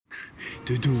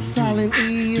Silent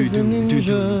E is a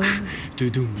ninja.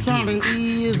 Silent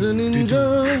E is a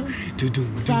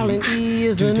ninja. Silent E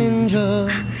is a ninja.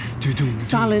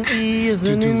 Silent E is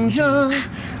a ninja.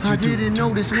 I didn't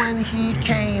notice when he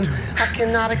came. I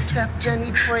cannot accept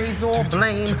any praise or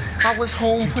blame. I was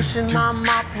home pushing my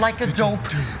mop like a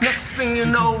dope. Next thing you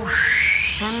know,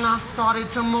 and I started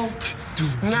to mope.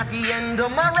 And at the end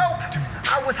of my rope,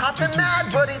 I was hopping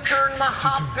mad, but he turned my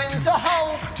hop into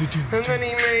hope. And then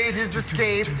he made his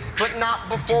escape, but not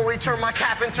before he turned my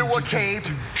cap into a cape.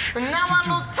 And now I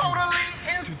look totally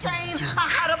insane. I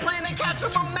had a plan to catch him,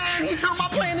 but man, he turned my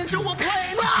plane into a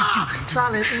plane. Ah!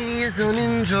 Silent E is a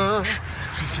ninja.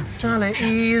 Silent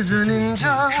E is a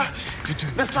ninja.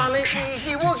 The Silent E,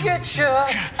 he will get ya.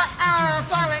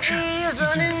 Silent E is a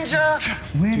ninja.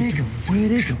 Where'd he go?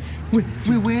 Where'd he go?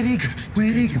 Where'd he go?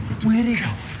 Where'd he go? Where'd he go?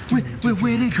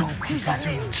 Where'd he go? He's a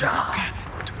ninja.